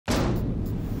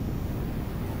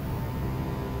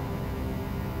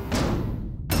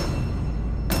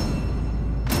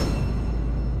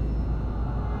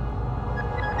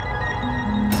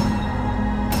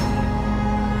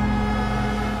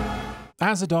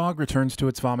As a dog returns to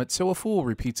its vomit, so a fool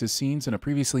repeats his scenes in a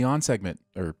previously on segment,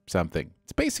 or something.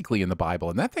 It's basically in the Bible,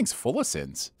 and that thing's full of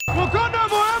sins. Wakanda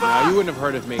forever! No, you wouldn't have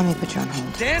heard of me. Let me put you on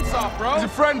hold. Dance off, bro! He's a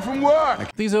friend from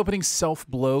work! These opening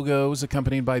self-blogos,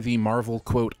 accompanied by the Marvel,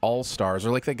 quote, all-stars,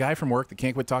 are like that guy from work that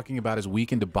can't quit talking about his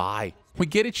week in Dubai. We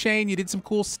get it, Shane, you did some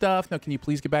cool stuff. Now can you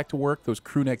please get back to work? Those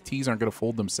crew neck tees aren't going to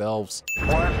fold themselves.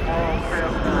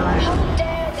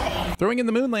 Throwing in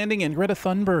the moon landing and Greta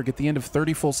Thunberg at the end of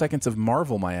 30 full seconds of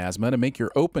Marvel miasma to make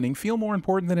your opening feel more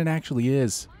important than it actually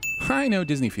is. I know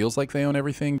Disney feels like they own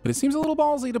everything, but it seems a little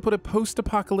ballsy to put a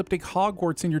post-apocalyptic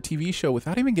Hogwarts in your TV show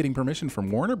without even getting permission from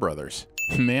Warner Brothers.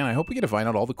 Man, I hope we get to find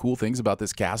out all the cool things about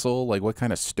this castle, like what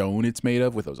kind of stone it's made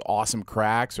of with those awesome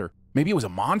cracks, or maybe it was a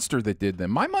monster that did them.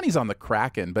 My money's on the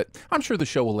Kraken, but I'm sure the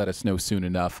show will let us know soon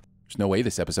enough. There's no way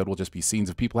this episode will just be scenes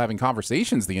of people having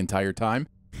conversations the entire time.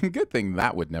 Good thing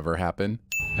that would never happen.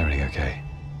 Everything okay?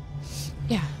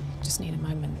 Yeah, just need a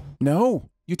moment. No,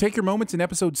 you take your moments in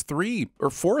episodes 3 or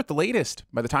 4 at the latest.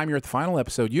 By the time you're at the final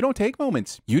episode, you don't take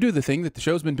moments. You do the thing that the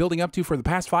show's been building up to for the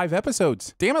past 5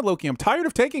 episodes. Damn it, Loki, I'm tired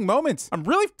of taking moments. I'm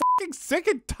really fucking sick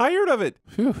and tired of it.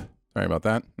 Phew. Sorry about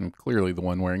that. I'm clearly the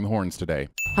one wearing the horns today.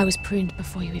 I was pruned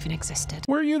before you even existed.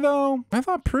 Were you, though? I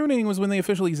thought pruning was when they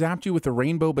officially zapped you with the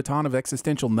rainbow baton of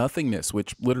existential nothingness,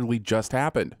 which literally just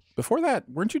happened. Before that,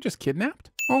 weren't you just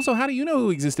kidnapped? Also, how do you know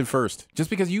who existed first? Just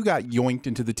because you got yoinked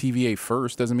into the TVA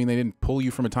first doesn't mean they didn't pull you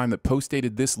from a time that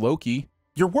postdated this Loki.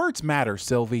 Your words matter,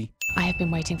 Sylvie. I have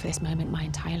been waiting for this moment my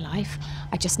entire life.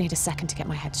 I just need a second to get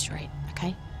my head straight,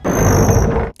 okay?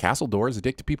 Castle doors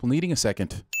addict to people needing a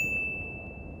second.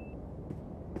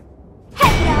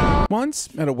 Once,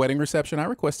 at a wedding reception, I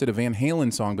requested a Van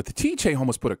Halen song, but the DJ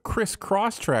almost put a Criss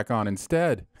Cross track on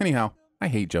instead. Anyhow, I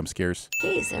hate jump scares.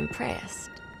 He's impressed.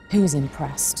 Who's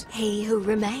impressed? He who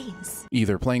remains.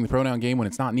 Either playing the pronoun game when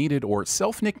it's not needed, or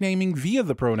self-nicknaming via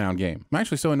the pronoun game. I'm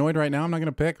actually so annoyed right now, I'm not going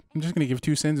to pick. I'm just going to give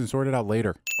 2 sins and sort it out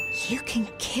later. You can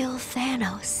kill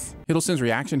Thanos. Hiddleston's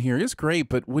reaction here is great,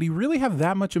 but would he really have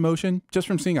that much emotion just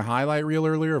from seeing a highlight reel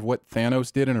earlier of what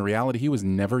Thanos did in a reality he was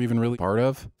never even really part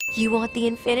of? You want the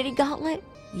Infinity Gauntlet?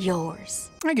 Yours.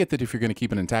 I get that if you're going to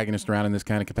keep an antagonist around in this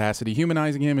kind of capacity,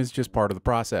 humanizing him is just part of the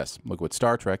process. Look what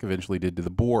Star Trek eventually did to the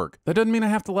Borg. That doesn't mean I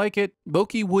have to like it.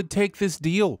 Loki would take this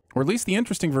deal. Or at least the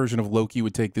interesting version of Loki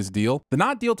would take this deal. The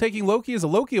not deal-taking Loki is a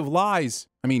Loki of lies.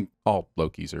 I mean, all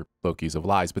Lokis are Lokis of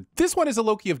lies, but this one is a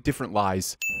Loki of different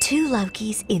lies. 2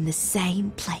 Lokis in the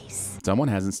same place. Someone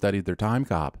hasn't studied their time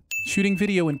cop. Shooting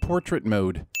video in portrait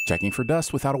mode. Checking for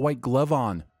dust without a white glove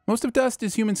on. Most of dust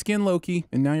is human skin, Loki,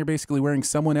 and now you're basically wearing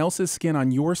someone else's skin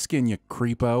on your skin, you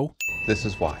creepo. This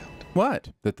is wild. What?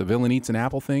 That the villain eats an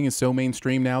apple thing is so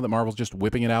mainstream now that Marvel's just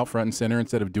whipping it out front and center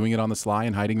instead of doing it on the sly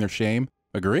and hiding their shame?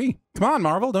 Agree. Come on,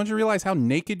 Marvel, don't you realize how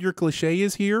naked your cliche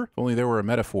is here? If only there were a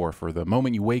metaphor for the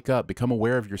moment you wake up, become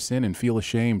aware of your sin, and feel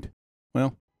ashamed.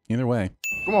 Well, either way.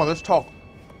 Come on, let's talk.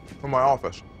 From my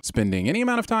office. Spending any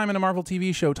amount of time in a Marvel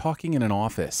TV show talking in an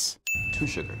office. 2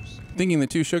 sugars. Thinking that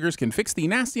 2 sugars can fix the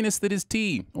nastiness that is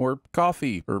tea, or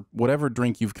coffee, or whatever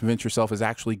drink you've convinced yourself is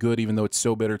actually good, even though it's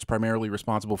so bitter it's primarily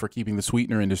responsible for keeping the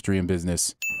sweetener industry in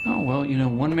business. Oh, well, you know,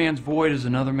 one man's void is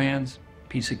another man's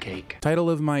piece of cake. Title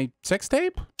of my sex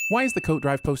tape? Why is the coat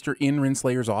drive poster in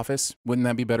Rinslayer's office? Wouldn't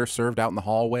that be better served out in the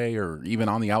hallway or even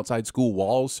on the outside school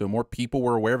walls so more people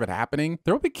were aware of it happening?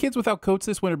 There will be kids without coats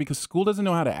this winter because school doesn't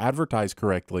know how to advertise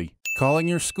correctly. Calling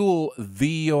your school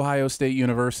The Ohio State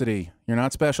University. You're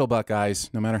not special, Buckeyes,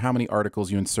 no matter how many articles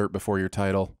you insert before your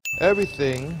title.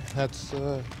 Everything that's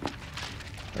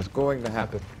going to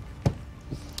happen.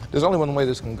 There's only one way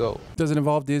this can go. Does it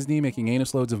involve Disney making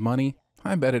anus loads of money?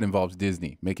 I bet it involves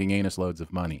Disney making anus loads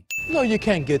of money. No, you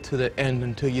can't get to the end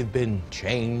until you've been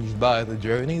changed by the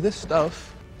journey. This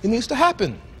stuff, it needs to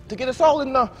happen to get us all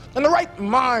in the right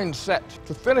mindset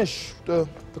to finish the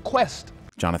quest.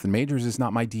 Jonathan Majors is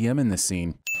not my DM in this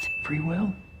scene. Free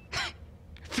will?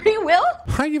 Free will?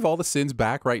 I give all the sins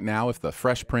back right now if the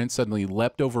Fresh Prince suddenly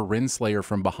leapt over Renslayer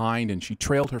from behind and she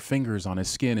trailed her fingers on his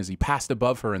skin as he passed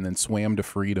above her and then swam to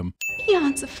freedom.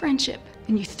 Eons of friendship,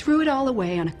 and you threw it all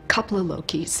away on a couple of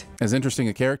Lokis. As interesting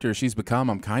a character as she's become,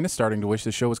 I'm kind of starting to wish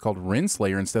the show was called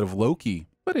Renslayer instead of Loki,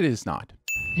 but it is not.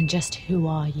 And just who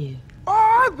are you?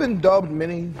 Oh, I've been dubbed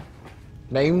many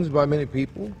names by many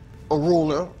people. A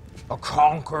ruler, a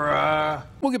conqueror.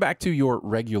 We'll get back to your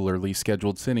regularly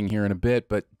scheduled sinning here in a bit,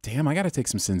 but damn, I gotta take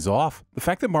some sins off. The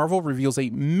fact that Marvel reveals a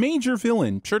major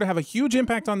villain sure to have a huge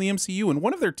impact on the MCU in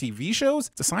one of their TV shows,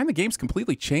 it's a sign the game's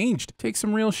completely changed. Take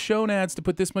some real show nads to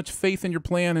put this much faith in your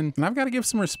plan, and I've gotta give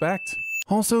some respect.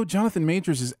 Also, Jonathan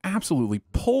Majors is absolutely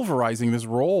pulverizing this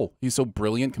role. He's so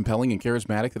brilliant, compelling, and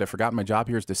charismatic that I've forgotten my job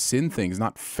here is to sin things,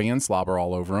 not fan slobber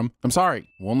all over him. I'm sorry,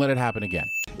 won't let it happen again.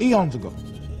 Eons ago,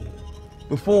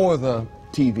 before the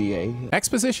TVA.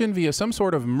 Exposition via some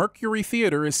sort of Mercury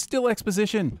theater is still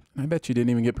exposition. I bet you didn't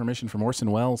even get permission from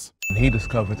Orson Welles. He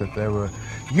discovered that there were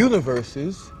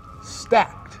universes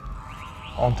stacked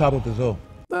on top of his own.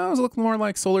 Those look more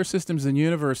like solar systems than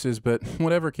universes, but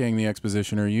whatever, King the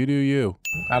Expositioner, you do you.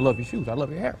 I love your shoes. I love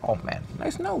your hair. Oh, man.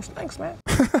 Nice nose. Thanks, man.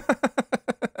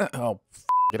 Oh,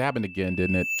 it happened again,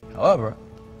 didn't it? However,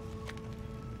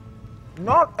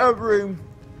 not every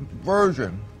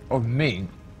version of me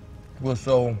was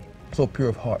so pure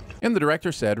of heart. And the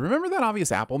director said, remember that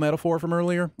obvious apple metaphor from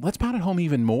earlier? Let's pound it home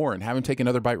even more and have him take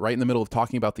another bite right in the middle of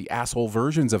talking about the asshole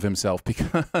versions of himself,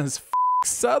 because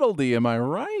subtlety, am I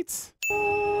right?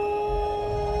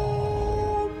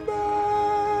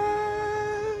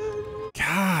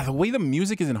 God, the way the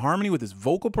music is in harmony with his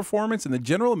vocal performance and the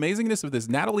general amazingness of this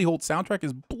Natalie Holt soundtrack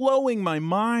is blowing my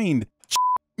mind.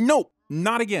 No,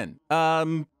 not again.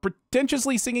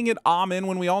 Pretentiously singing it amen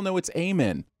when we all know it's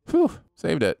amen. Whew,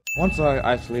 saved it. Once I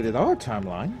isolated our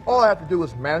timeline, all I have to do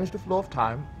was manage the flow of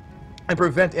time and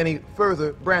prevent any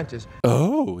further branches.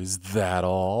 Oh, is that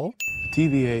all?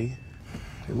 TVA,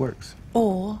 it works.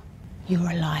 Or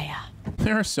you're a liar.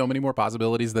 There are so many more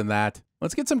possibilities than that.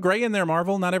 Let's get some gray in there,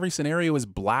 Marvel. Not every scenario is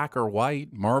black or white,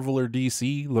 Marvel or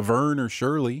DC, Laverne or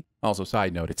Shirley. Also,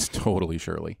 side note, it's totally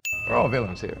Shirley. We're all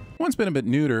villains here. One's been a bit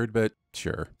neutered, but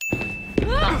sure.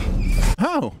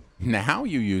 Oh, now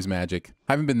you use magic.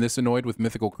 I haven't been this annoyed with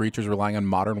mythical creatures relying on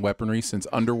modern weaponry since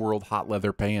Underworld hot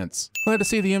leather pants. Glad to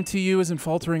see the MTU isn't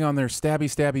faltering on their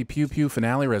stabby pew pew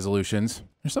finale resolutions.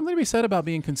 There's something to be said about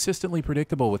being consistently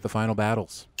predictable with the final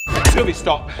battles. Sylvie,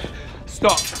 stop.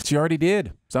 Stop. She already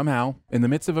did, somehow, in the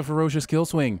midst of a ferocious kill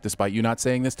swing, despite you not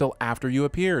saying this till after you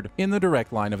appeared, in the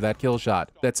direct line of that kill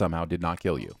shot that somehow did not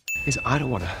kill you. I don't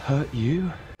want to hurt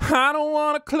you. I don't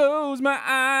want to close my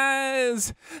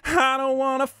eyes. I don't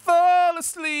want to fall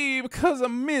asleep because I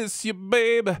miss you,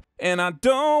 baby. And I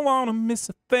don't want to miss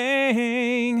a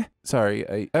thing.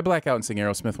 Sorry, I black out and sing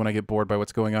Aerosmith when I get bored by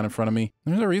what's going on in front of me.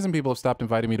 There's a reason people have stopped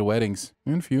inviting me to weddings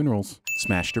and funerals. It's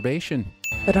masturbation.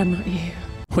 But I'm not you.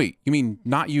 Wait, you mean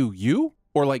not you?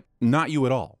 Or like not you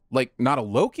at all? Like not a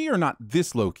Loki or not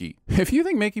this Loki? If you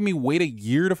think making me wait a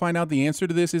year to find out the answer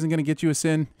to this isn't going to get you a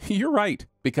sin, you're right,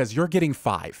 because you're getting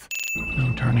 5.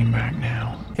 No turning back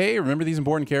now. Hey, remember these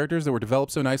important characters that were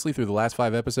developed so nicely through the last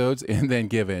 5 episodes and then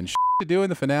given to do in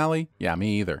the finale? Yeah,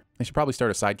 me either. They should probably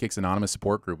start a Sidekicks Anonymous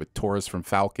support group with Taurus from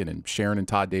Falcon and Sharon and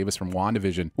Todd Davis from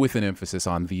WandaVision, with an emphasis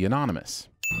on the anonymous.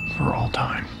 For all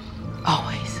time.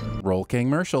 Always. Roll King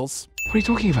Mercials. What are you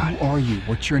talking about? Who are you?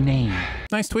 What's your name?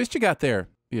 Nice twist you got there.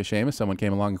 Be a shame if someone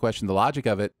came along and questioned the logic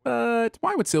of it. But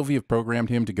why would Sylvie have programmed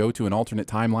him to go to an alternate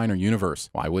timeline or universe?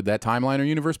 Why would that timeline or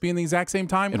universe be in the exact same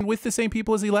time and with the same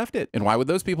people as he left it? And why would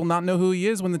those people not know who he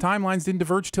is when the timelines didn't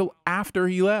diverge till after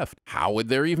he left? How would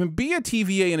there even be a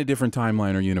TVA in a different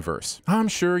timeline or universe? I'm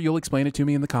sure you'll explain it to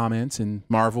me in the comments, and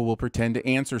Marvel will pretend to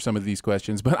answer some of these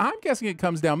questions, but I'm guessing it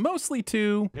comes down mostly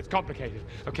to... It's complicated,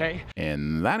 okay?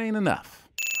 And that ain't enough.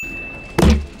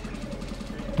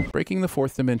 Breaking the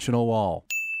 4th dimensional wall.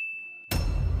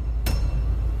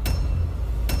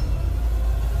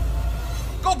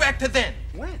 Go back to then.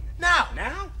 When? Now.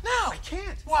 Now? Now. I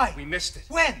can't. Why? We missed it.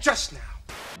 When? Just now.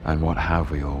 And what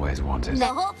have we always wanted? The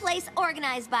whole place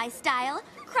organized by style,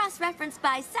 cross-referenced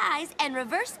by size, and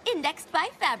reverse-indexed by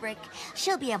fabric.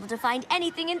 She'll be able to find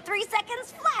anything in 3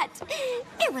 seconds flat.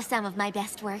 It was some of my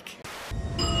best work.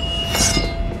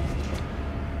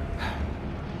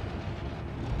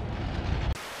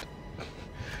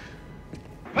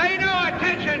 Pay no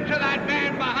attention to that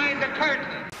man behind the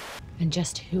curtain. And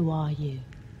just who are you?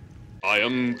 I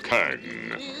am Kang.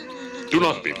 Do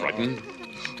not be frightened.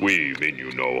 We mean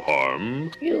you no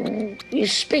harm. You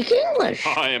speak English?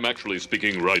 I am actually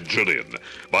speaking Rigelian.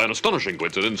 By an astonishing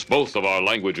coincidence, both of our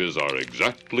languages are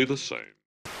exactly the same.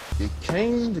 You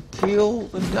came to kill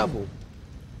the devil,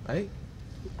 right?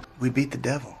 We beat the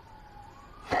devil.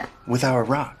 With our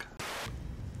rock.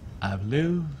 I've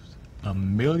lived a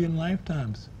million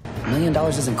lifetimes. $1 million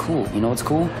isn't cool. You know what's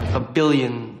cool? $1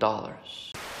 billion.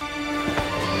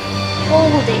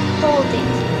 Hold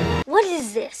it. What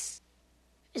is this?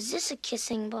 Is this a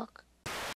kissing book?